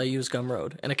else. For my digital products, I use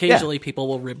Gumroad. And occasionally people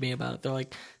will rib me about it. They're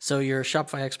like, so you're a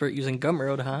Shopify expert using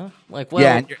Gumroad, huh? Like, well,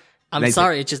 yeah, I'm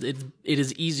sorry. It's just, it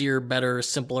is easier, better,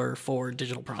 simpler for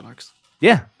digital products.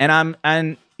 Yeah.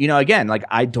 And you know, again, like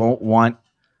I don't want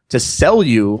to sell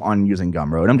you on using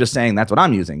Gumroad. I'm just saying that's what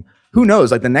I'm using. Who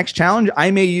knows? Like the next challenge,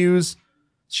 I may use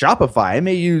Shopify. I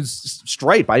may use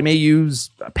Stripe. I may use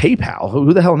PayPal.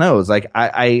 Who the hell knows? Like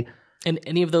and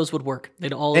any of those would work.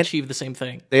 They'd all achieve the same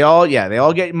thing. They all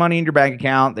get money in your bank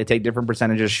account. They take different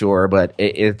percentages, sure, but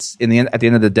it's at the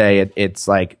end of the day, it's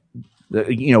like,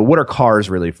 you know, what are cars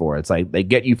really for? It's like they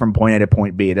get you from point A to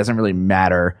point B. It doesn't really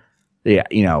matter, you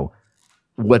know,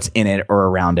 what's in it or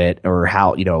around it or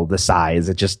how, you know, the size.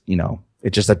 It just, you know,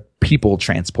 it's just a people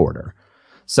transporter.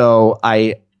 So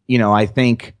I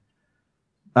think,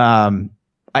 that's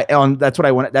what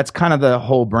I want. That's kind of the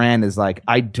whole brand is like,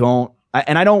 I don't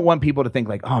want people to think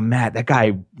like, oh, Matt, that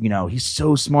guy, you know, he's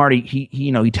so smart. He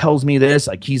you know, he tells me this,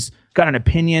 like he's got an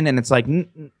opinion, and it's like,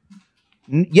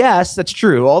 yes, that's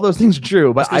true. All those things are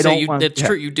true, but I don't want. That's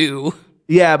true. You do.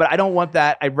 Yeah, but I don't want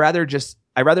that. I'd rather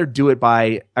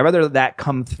that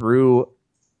come through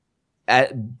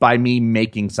by me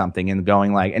making something and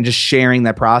going like, and just sharing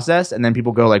that process, and then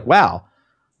people go like, wow,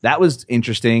 that was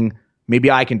interesting.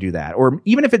 Maybe I can do that, or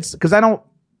even if it's because I don't,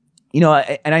 you know,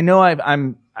 and I know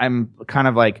I'm kind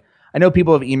of like, I know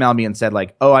people have emailed me and said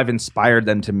like, oh, I've inspired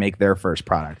them to make their first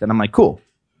product. And I'm like, cool.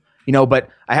 You know, but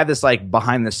I have this like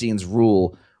behind the scenes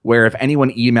rule where if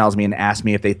anyone emails me and asks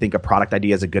me if they think a product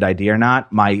idea is a good idea or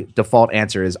not, my default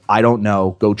answer is, I don't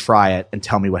know, go try it and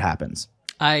tell me what happens.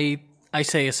 I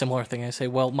say a similar thing. I say,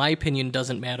 well, my opinion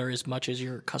doesn't matter as much as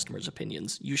your customers'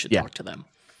 opinions. You should talk to them.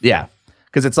 Yeah.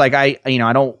 Cause it's like, I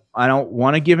don't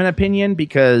want to give an opinion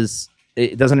because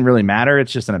it doesn't really matter.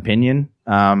 It's just an opinion.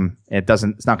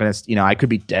 It's not going to, you know, I could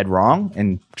be dead wrong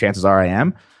and chances are I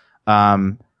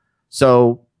am.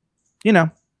 So, you know,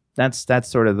 that's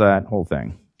sort of that whole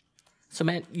thing. So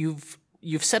Matt, you've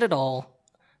said it all.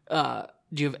 Do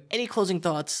you have any closing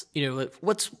thoughts? You know,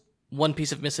 what's one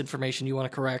piece of misinformation you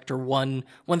want to correct or one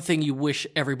thing you wish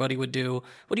everybody would do?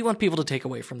 What do you want people to take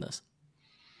away from this?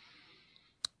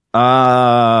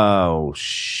 Oh,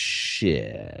 shit.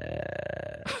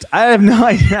 I have no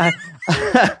idea.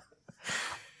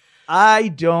 I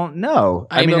don't know.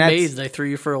 I'm amazed I threw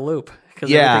you for a loop because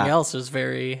everything else is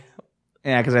very...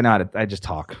 Yeah, because I know how to... I just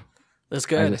talk. That's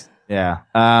good. That's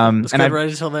good right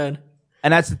until then.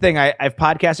 And that's the thing. I've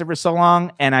podcasted for so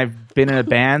long and I've been in a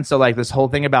band. So like this whole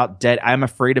thing about I'm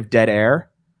afraid of dead air.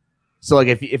 So like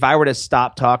if I were to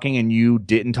stop talking and you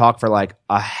didn't talk for like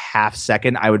a half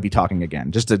second, I would be talking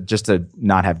again just to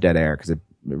not have dead air because it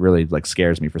really like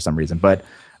scares me for some reason. But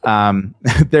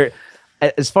there,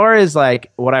 as far as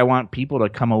like what I want people to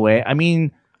come away, I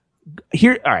mean,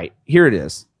 here it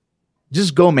is.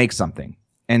 Just go make something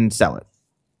and sell it,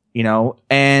 you know?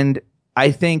 And I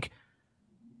think,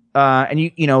 and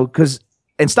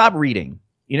stop reading.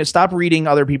 You know, stop reading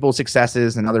other people's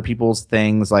successes and other people's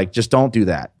things. Like, just don't do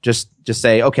that. Just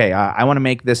say, okay, I want to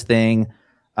make this thing.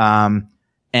 And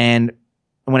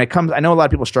when it comes, I know a lot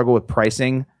of people struggle with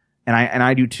pricing, and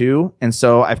I do too. And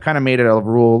so I've kind of made it a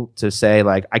rule to say,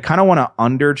 like, I kind of want to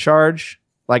undercharge.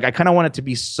 Like, I kind of want it to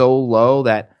be so low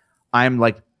that I'm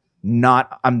like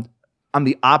I'm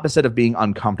the opposite of being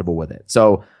uncomfortable with it.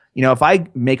 So, you know, if I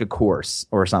make a course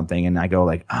or something and I go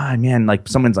like, man, like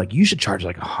someone's like, you should charge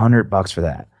like $100 for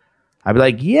that. I'd be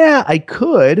like, yeah, I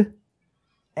could,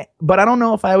 but I don't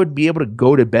know if I would be able to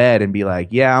go to bed and be like,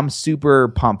 yeah, I'm super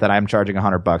pumped that I'm charging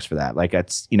 $100 for that. Like,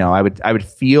 that's, you know, I would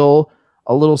feel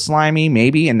a little slimy,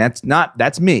 maybe. And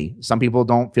that's me. Some people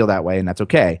don't feel that way, and that's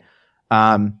okay.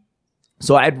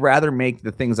 So I'd rather make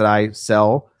the things that I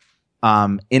sell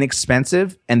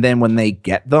inexpensive, and then when they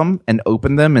get them and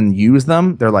open them and use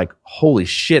them, they're like, holy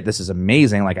shit, this is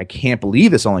amazing. Like, I can't believe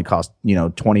this only cost,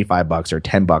 $25 or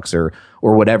 $10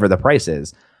 or whatever the price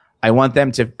is. I want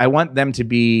them to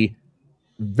be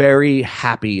very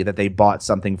happy that they bought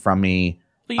something from me.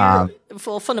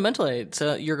 Well, fundamentally,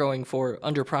 you're going for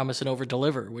under promise and over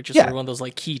deliver, which is sort of one of those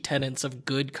like key tenets of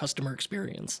good customer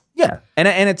experience. Yeah, and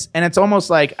it's almost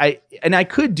like I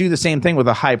could do the same thing with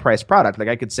a high priced product. Like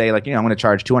I could say I'm going to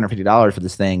charge $250 for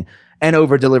this thing and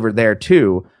over deliver there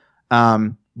too.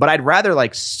 But I'd rather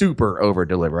like super over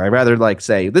deliver. I'd rather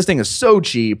say this thing is so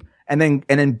cheap and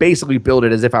then basically build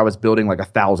it as if I was building like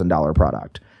 $1,000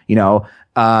 product.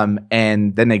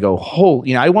 And then they go,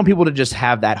 I want people to just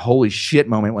have that holy shit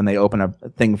moment when they open a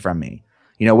thing from me,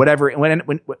 whatever,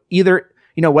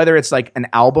 whether it's like an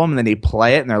album and then they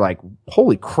play it and they're like,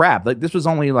 holy crap, like this was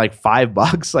only like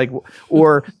 $5, like,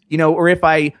 or if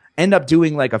I end up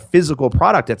doing like a physical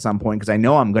product at some point, cause I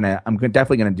know I'm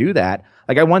definitely going to do that.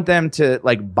 Like I want them to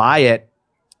like buy it.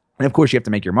 And of course you have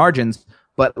to make your margins,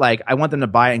 but like, I want them to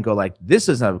buy it and go like, this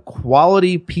is a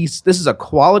quality piece. This is a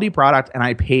quality product. And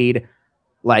I paid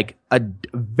like a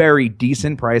very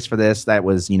decent price for this. That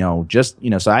was,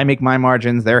 so I make my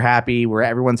margins. They're happy.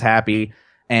 Everyone's happy.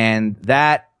 And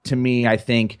that to me, I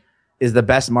think is the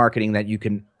best marketing that you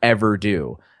can ever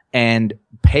do. And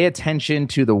pay attention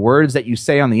to the words that you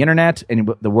say on the internet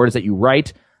and the words that you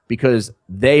write, because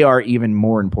they are even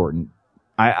more important.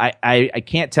 I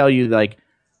can't tell you like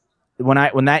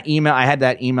when that email, I had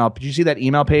that email. Did you see that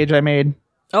email page I made?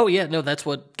 Oh yeah. No, that's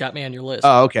what got me on your list.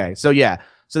 Oh, okay. So yeah.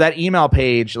 So that email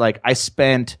page, like I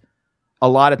spent a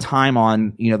lot of time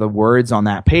on, the words on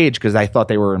that page because I thought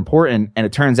they were important. And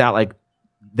it turns out like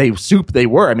they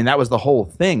were. I mean, that was the whole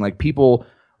thing. Like people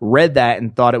read that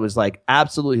and thought it was like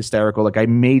absolutely hysterical. Like I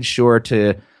made sure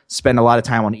to spend a lot of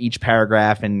time on each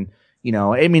paragraph and,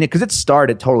 because it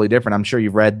started totally different. I'm sure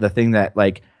you've read the thing that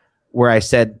like where I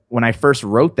said when I first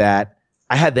wrote that,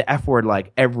 I had the F word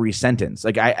like every sentence.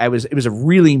 Like it was a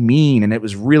really mean and it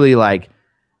was really like,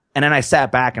 and then I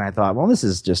sat back and I thought, well, this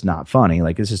is just not funny.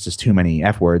 Like this is just too many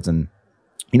F words, and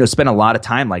spent a lot of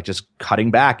time like just cutting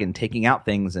back and taking out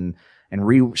things and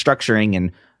restructuring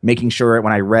and making sure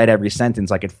when I read every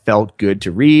sentence, like it felt good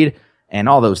to read and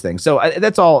all those things. So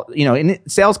that's all, in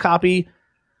sales copy,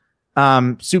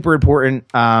 super important.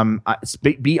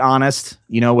 Be honest,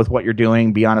 with what you're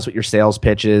doing. Be honest with your sales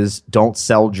pitches. Don't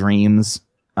sell dreams,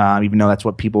 even though that's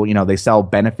what people, they sell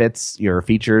benefits, your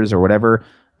features or whatever.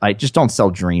 Like, just don't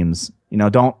sell dreams.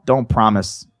 Don't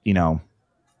promise,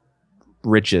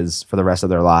 riches for the rest of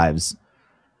their lives,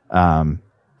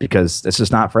 because it's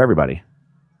just not for everybody.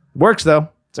 Works though.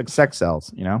 It's like sex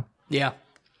sells. Yeah.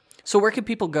 So where can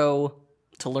people go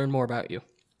to learn more about you?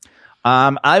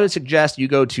 I would suggest you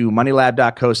go to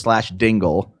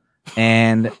moneylab.co/dingle,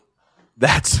 and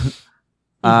that's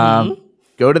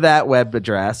go to that web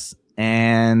address.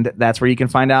 And that's where you can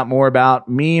find out more about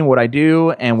me and what I do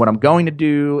and what I'm going to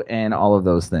do and all of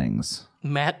those things.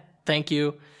 Matt, thank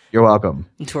you. You're welcome.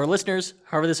 And to our listeners,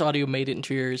 however this audio made it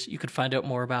into your ears, you can find out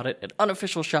more about it at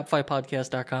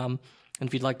unofficialshopifypodcast.com. And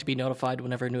if you'd like to be notified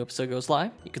whenever a new episode goes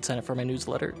live, you can sign up for my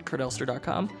newsletter at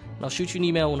kurtelster.com. And I'll shoot you an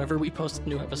email whenever we post a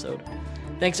new episode.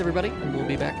 Thanks, everybody, and we'll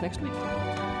be back next week.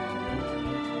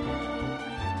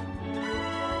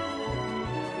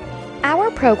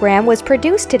 Our program was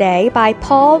produced today by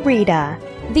Paul Rita.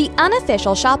 The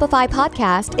Unofficial Shopify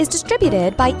Podcast is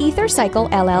distributed by EtherCycle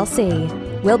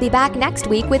LLC. We'll be back next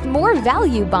week with more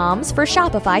value bombs for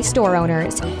Shopify store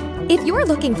owners. If you're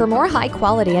looking for more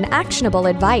high-quality and actionable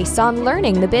advice on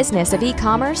learning the business of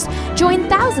e-commerce, join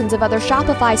thousands of other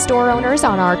Shopify store owners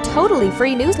on our totally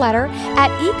free newsletter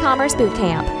at e-commerce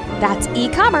bootcamp. That's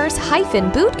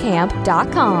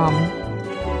e-commerce-bootcamp.com.